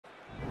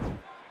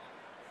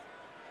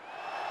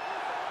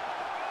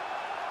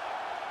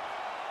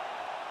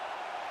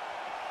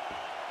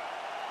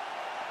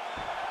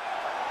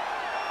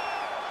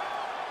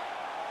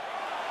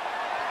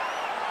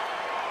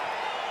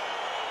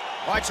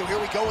All right, so here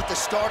we go with the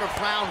start of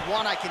round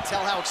one. I can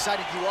tell how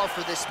excited you are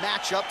for this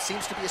matchup.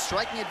 Seems to be a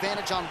striking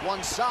advantage on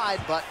one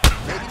side, but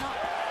maybe not.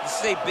 This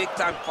is a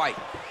big-time fight.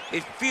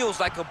 It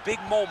feels like a big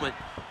moment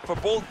for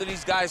both of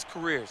these guys'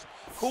 careers.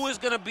 Who is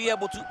going to be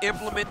able to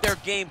implement their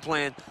game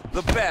plan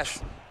the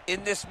best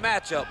in this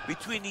matchup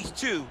between these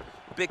two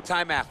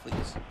big-time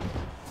athletes?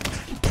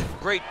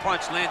 Great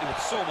punch landed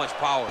with so much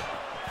power.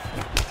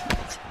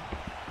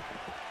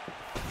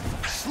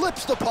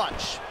 Slips the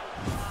punch.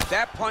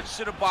 That punch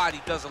to the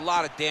body does a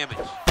lot of damage.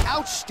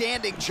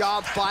 Outstanding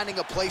job finding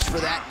a place for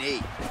that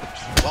knee.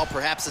 Well,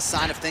 perhaps a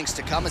sign of things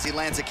to come as he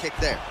lands a kick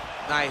there.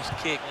 Nice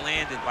kick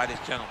landed by this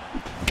gentleman.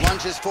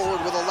 Lunges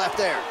forward with a left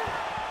there.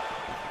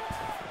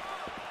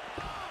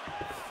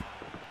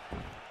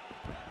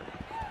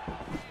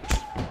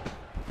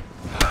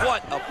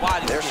 What a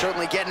body They're kick.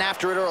 certainly getting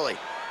after it early.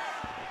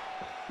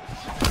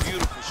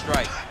 Beautiful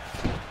strike.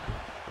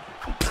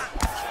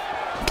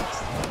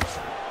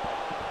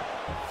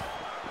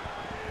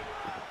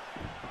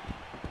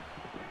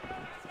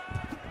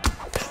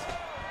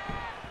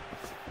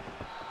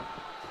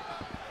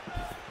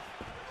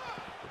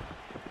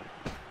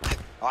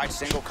 All right,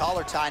 single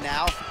collar tie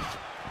now.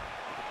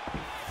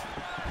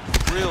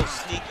 Real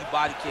sneaky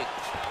body kick.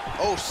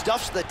 Oh,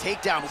 stuffs the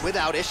takedown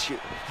without issue.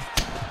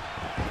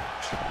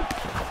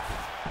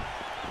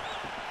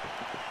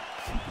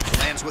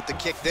 Lands with the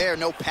kick there,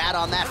 no pad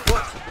on that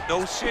foot.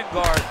 No shin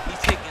guard. He's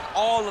taking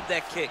all of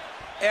that kick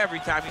every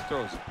time he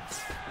throws it.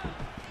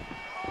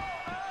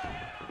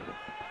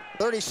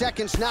 30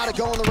 seconds now to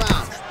go in the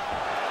round.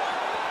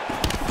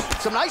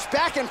 Some nice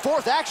back and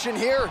forth action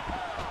here.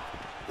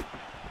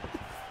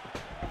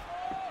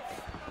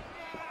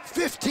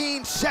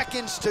 15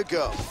 seconds to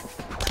go.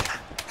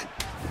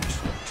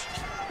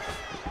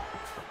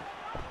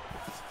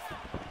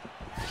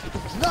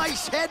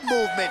 Nice head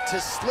movement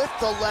to slip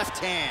the left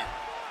hand.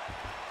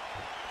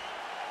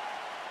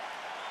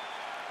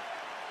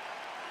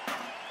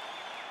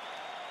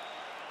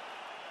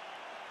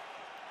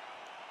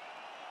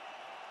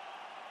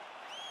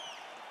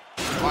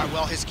 All right,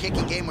 well, his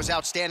kicking game was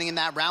outstanding in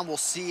that round. We'll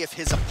see if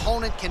his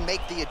opponent can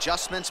make the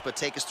adjustments, but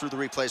take us through the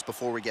replays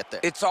before we get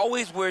there. It's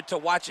always weird to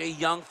watch a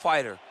young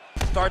fighter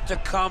start to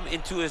come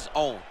into his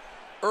own.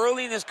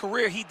 Early in his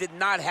career, he did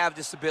not have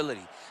this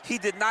ability. He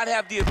did not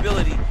have the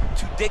ability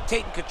to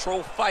dictate and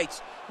control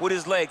fights with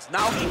his legs.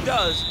 Now he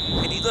does,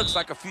 and he looks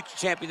like a future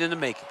champion in the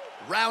making.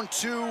 Round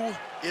two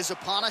is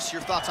upon us.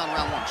 Your thoughts on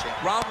round one,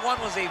 champ? Round one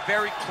was a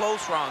very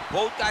close round.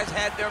 Both guys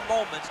had their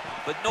moments,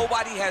 but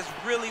nobody has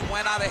really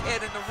went out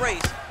ahead in the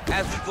race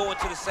as we go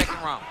into the second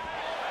round.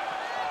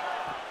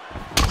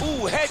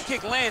 Ooh, head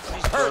kick lands, and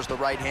he's hurt. There's the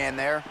right hand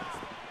there.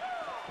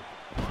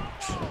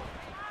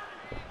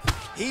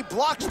 He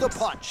blocks the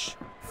punch.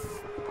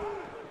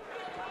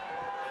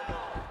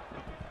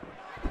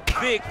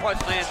 Big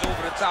punch lands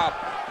over the top.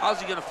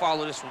 How's he gonna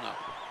follow this one up?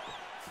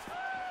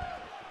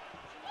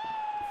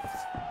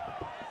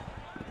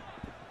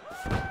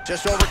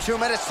 Just over 2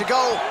 minutes to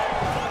go.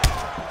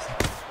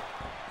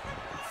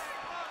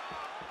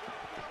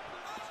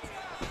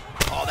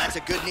 Oh, that's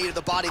a good knee to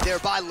the body there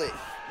by Lee.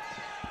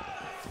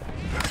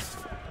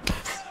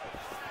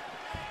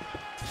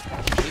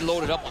 He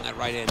loaded up on that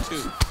right hand,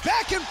 too.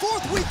 Back and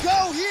forth we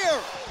go here.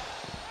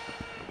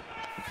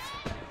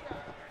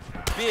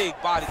 Big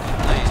body kick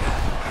lands.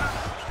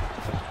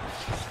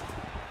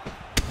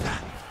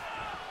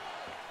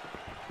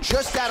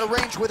 Just out of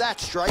range with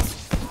that strike.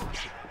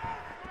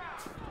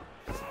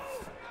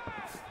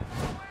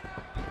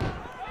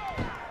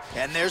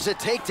 And there's a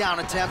takedown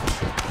attempt.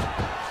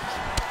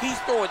 He's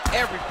throwing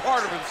every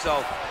part of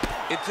himself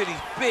into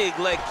these big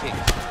leg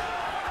kicks.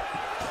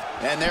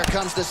 And there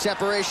comes the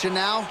separation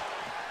now.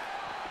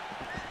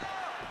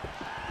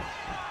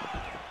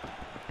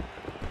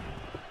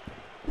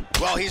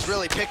 Well, he's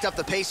really picked up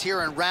the pace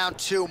here in round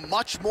two.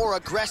 Much more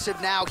aggressive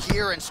now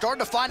here and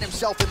starting to find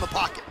himself in the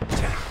pocket.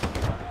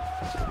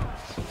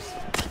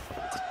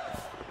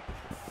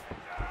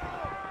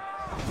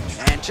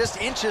 And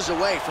just inches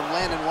away from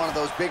landing one of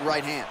those big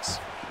right hands.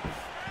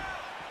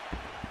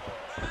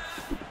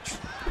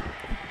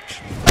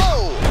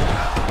 Oh!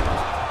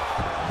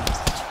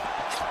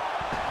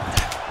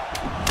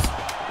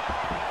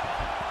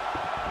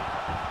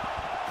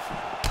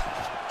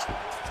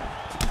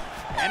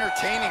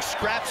 Entertaining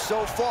scraps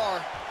so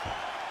far.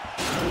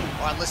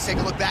 All right, let's take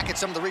a look back at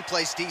some of the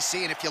replays,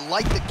 DC, and if you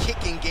like the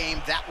kicking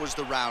game, that was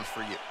the round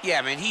for you.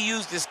 Yeah, man, he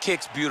used his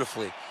kicks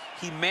beautifully.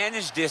 He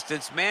managed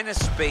distance,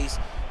 managed space,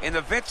 and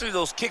eventually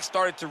those kicks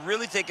started to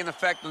really take an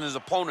effect on his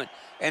opponent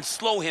and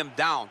slow him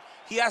down.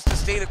 He has to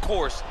stay the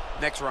course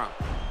next round.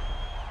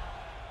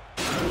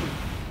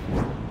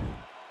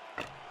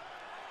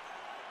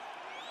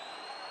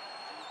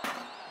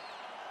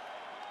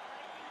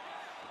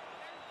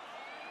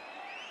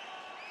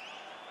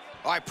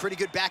 All right, pretty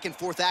good back and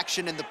forth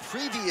action in the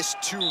previous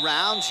two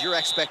rounds. Your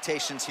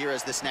expectations here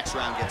as this next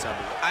round gets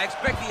underway? I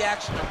expect the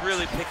action to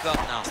really pick up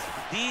now.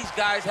 These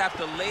guys have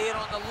to lay it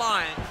on the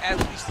line as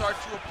we start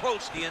to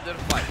approach the end of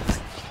the fight.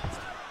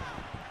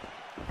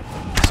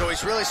 So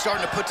he's really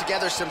starting to put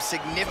together some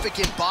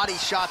significant body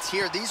shots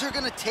here. These are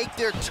going to take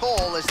their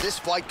toll as this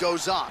fight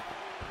goes on.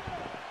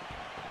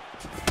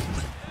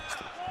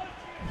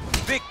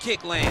 Big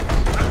kick lands.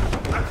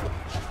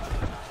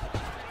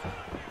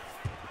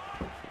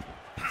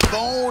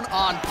 Bone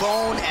on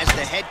bone as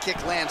the head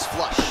kick lands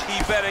flush.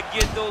 He better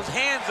get those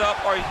hands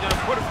up or he's going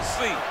to put him to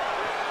sleep.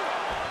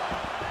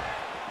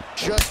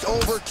 Just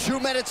over 2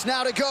 minutes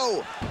now to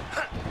go.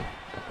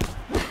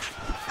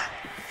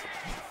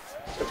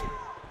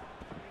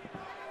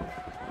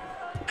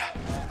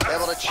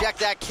 Able to check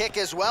that kick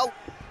as well.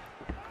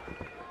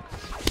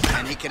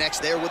 And he connects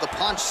there with a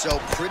punch, so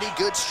pretty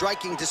good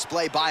striking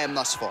display by him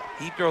thus far.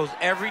 He throws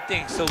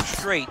everything so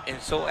straight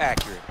and so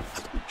accurate.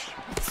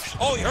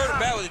 Oh, he hurt him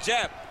bad with a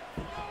jab.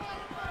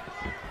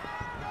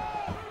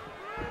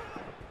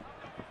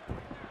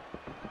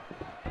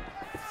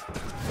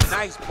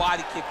 Nice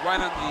body kick right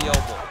under the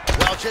elbow.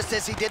 Well, just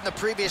as he did in the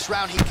previous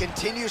round, he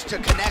continues to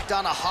connect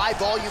on a high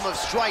volume of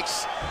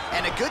strikes.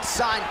 And a good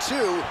sign,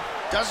 too,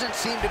 doesn't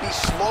seem to be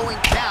slowing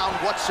down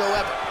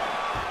whatsoever.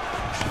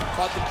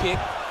 Caught the kick.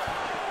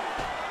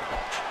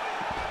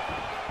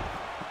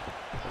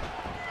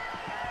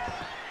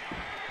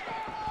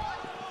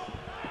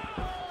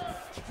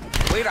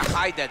 Way to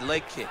hide that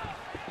leg kick.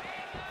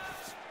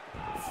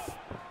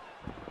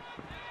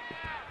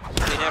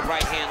 And that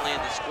right hand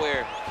landed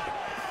square.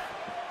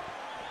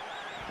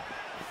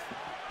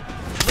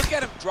 Look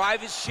at him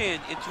drive his shin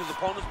into his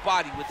opponent's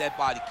body with that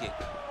body kick.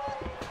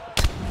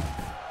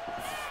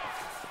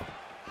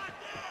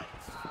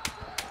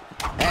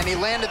 And he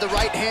landed the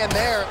right hand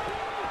there.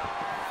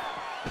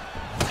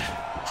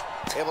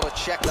 Able to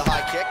check the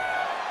high kick.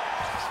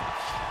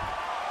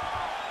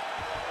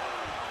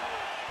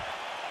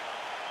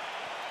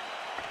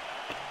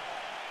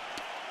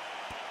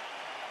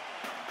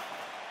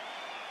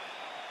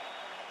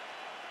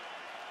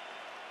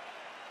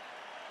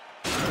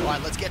 All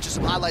right, let's get you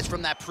some highlights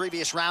from that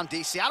previous round,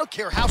 DC. I don't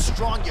care how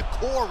strong your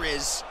core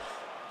is,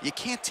 you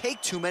can't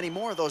take too many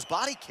more of those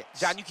body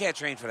kicks. John, you can't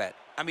train for that.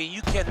 I mean,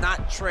 you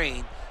cannot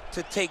train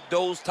to take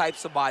those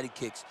types of body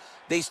kicks.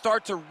 They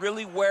start to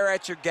really wear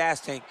at your gas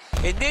tank,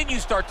 and then you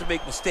start to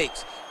make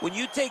mistakes. When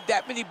you take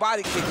that many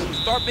body kicks, you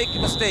start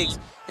making mistakes,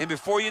 and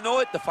before you know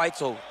it, the fight's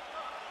over.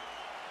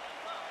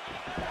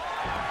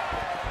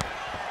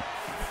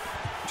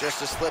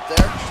 Just a slip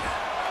there.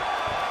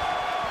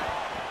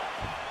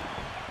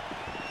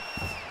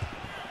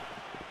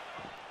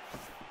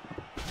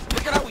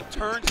 Look at how he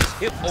turns his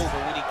hip over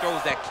when he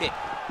throws that kick.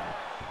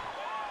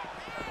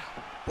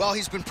 Well,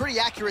 he's been pretty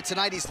accurate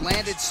tonight. He's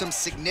landed some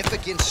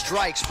significant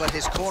strikes, but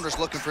his corner's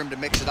looking for him to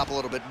mix it up a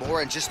little bit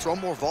more and just throw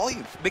more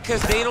volume.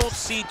 Because they don't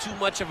see too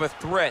much of a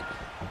threat.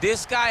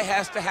 This guy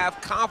has to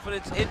have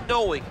confidence in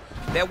knowing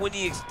that when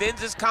he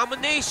extends his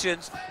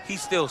combinations,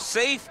 he's still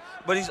safe,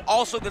 but he's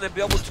also going to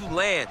be able to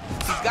land.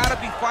 He's got to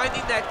be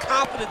finding that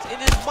confidence in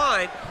his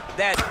mind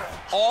that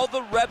all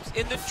the reps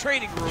in the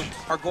training room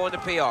are going to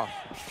pay off.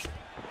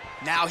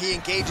 Now he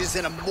engages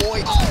in a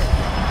Muay.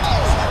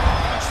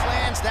 Punch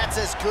lands. That's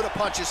as good a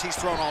punch as he's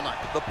thrown all night.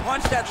 The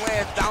punch that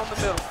lands down the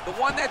middle, the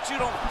one that you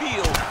don't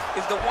feel,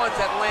 is the ones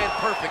that land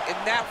perfect, and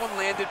that one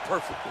landed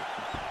perfectly.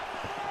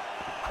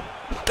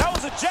 That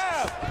was a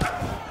jab.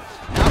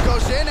 Now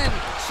goes in and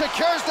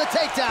secures the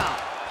takedown.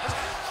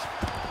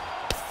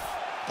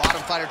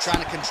 Bottom fighter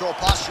trying to control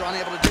posture,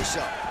 unable to do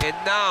so. And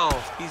now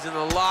he's in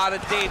a lot of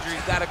danger.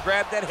 He's got to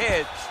grab that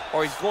head,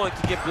 or he's going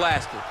to get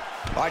blasted.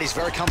 All right, he's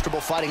very comfortable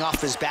fighting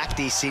off his back,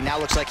 DC. Now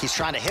looks like he's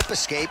trying to hip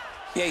escape.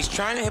 Yeah, he's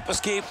trying to hip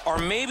escape or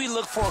maybe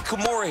look for a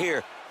Kimura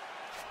here.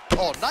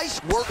 Oh,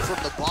 nice work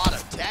from the bottom.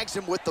 Tags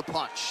him with the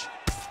punch.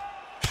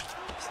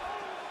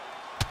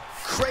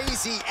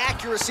 Crazy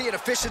accuracy and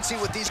efficiency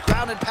with these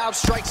ground and pound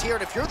strikes here.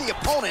 And if you're the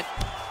opponent,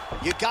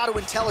 you got to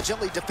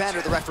intelligently defend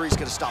or the referee's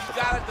going to stop the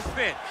fight. Got to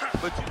defend,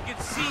 but you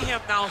can see him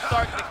now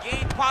starting to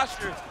gain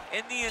posture,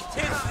 and the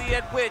intensity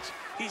at which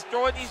he's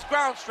throwing these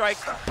ground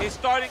strikes is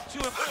starting to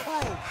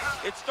improve.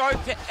 It's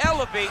starting to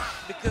elevate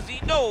because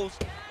he knows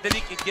that he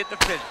can get the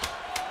finish.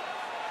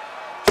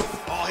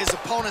 Oh, his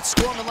opponent's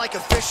squirming like a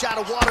fish out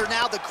of water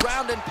now. The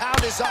ground and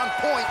pound is on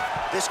point.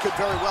 This could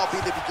very well be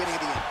the beginning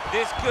of the end.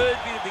 This could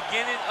be the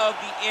beginning of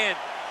the end.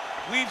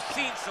 We've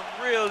seen some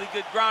really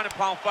good ground and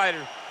pound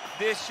fighters.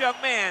 This young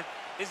man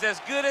is as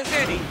good as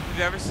any we've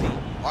ever seen.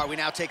 All right, we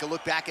now take a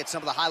look back at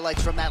some of the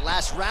highlights from that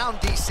last round,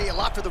 DC. A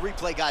lot for the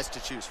replay guys to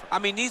choose from. I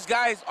mean, these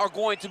guys are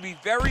going to be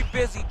very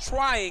busy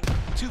trying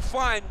to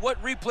find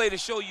what replay to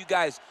show you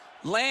guys.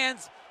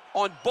 Lands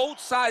on both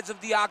sides of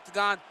the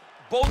octagon.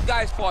 Both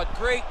guys fought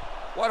great.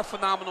 What a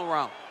phenomenal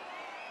round.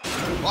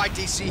 All right,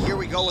 DC, here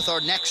we go with our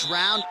next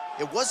round.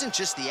 It wasn't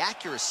just the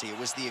accuracy, it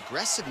was the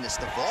aggressiveness,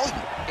 the volume.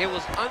 It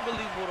was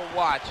unbelievable to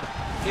watch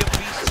him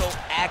be so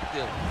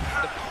active.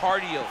 The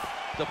cardio,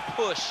 the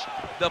push,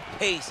 the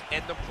pace,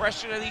 and the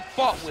pressure that he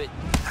fought with.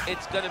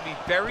 It's going to be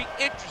very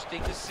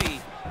interesting to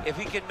see if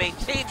he can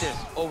maintain this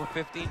over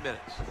 15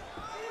 minutes.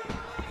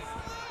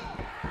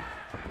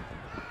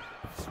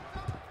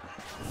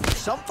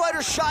 Some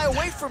fighters shy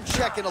away from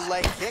checking a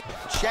leg kick.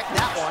 Check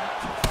that one.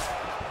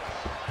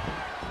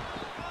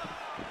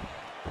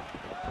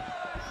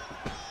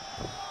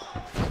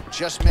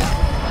 Just missed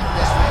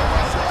this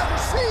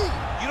way.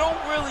 You don't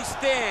really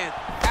stand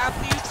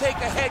after you take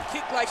a head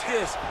kick like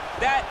this.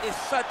 That is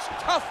such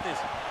toughness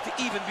to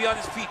even be on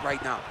his feet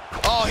right now.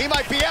 Oh, he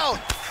might be out.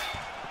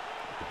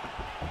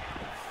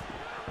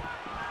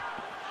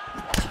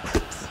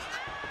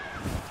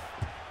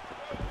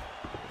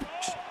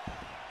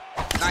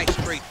 Nice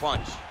straight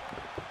punch.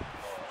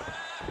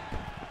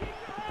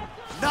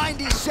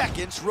 90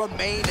 seconds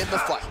remain in the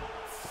fight.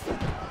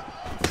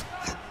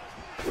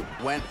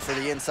 Went for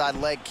the inside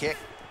leg kick.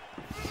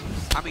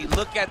 I mean,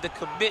 look at the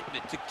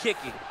commitment to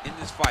kicking in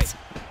this fight.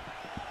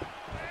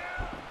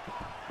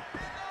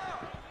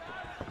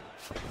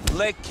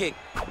 Leg kick.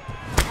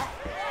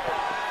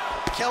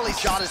 Kelley's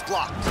shot is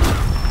blocked.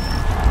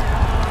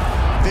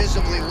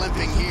 Visibly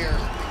limping here.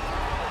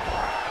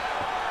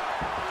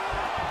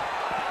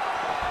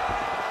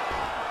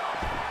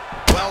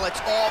 Well,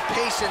 it's all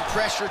pace and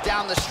pressure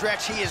down the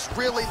stretch. He is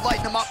really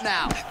lighting him up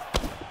now.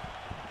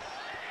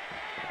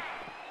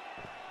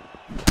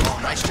 Oh,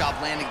 nice job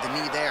landing the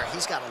knee there.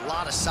 He's got a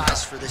lot of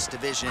size for this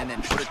division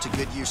and put it to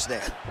good use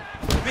there.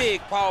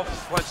 Big,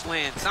 powerful punch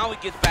lands. Now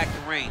he gets back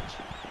to range.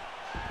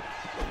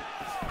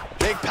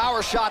 Big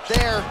power shot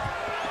there.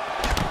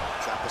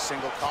 Drop a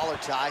single collar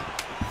tie.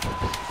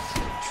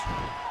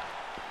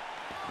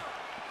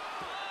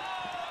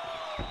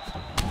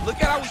 Look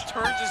at how he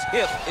turns his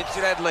hip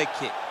into that leg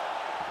kick.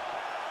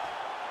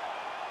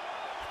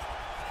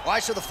 All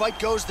right, so the fight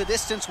goes the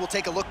distance. We'll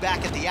take a look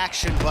back at the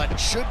action, but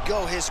should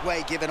go his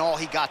way given all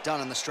he got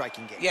done in the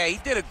striking game. Yeah, he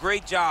did a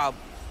great job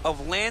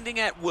of landing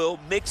at will,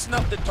 mixing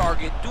up the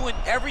target, doing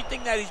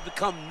everything that he's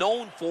become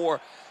known for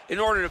in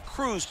order to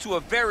cruise to a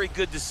very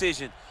good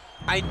decision.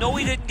 I know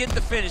he didn't get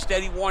the finish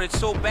that he wanted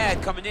so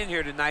bad coming in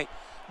here tonight,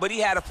 but he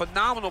had a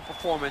phenomenal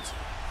performance,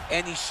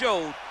 and he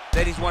showed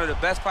that he's one of the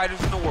best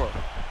fighters in the world.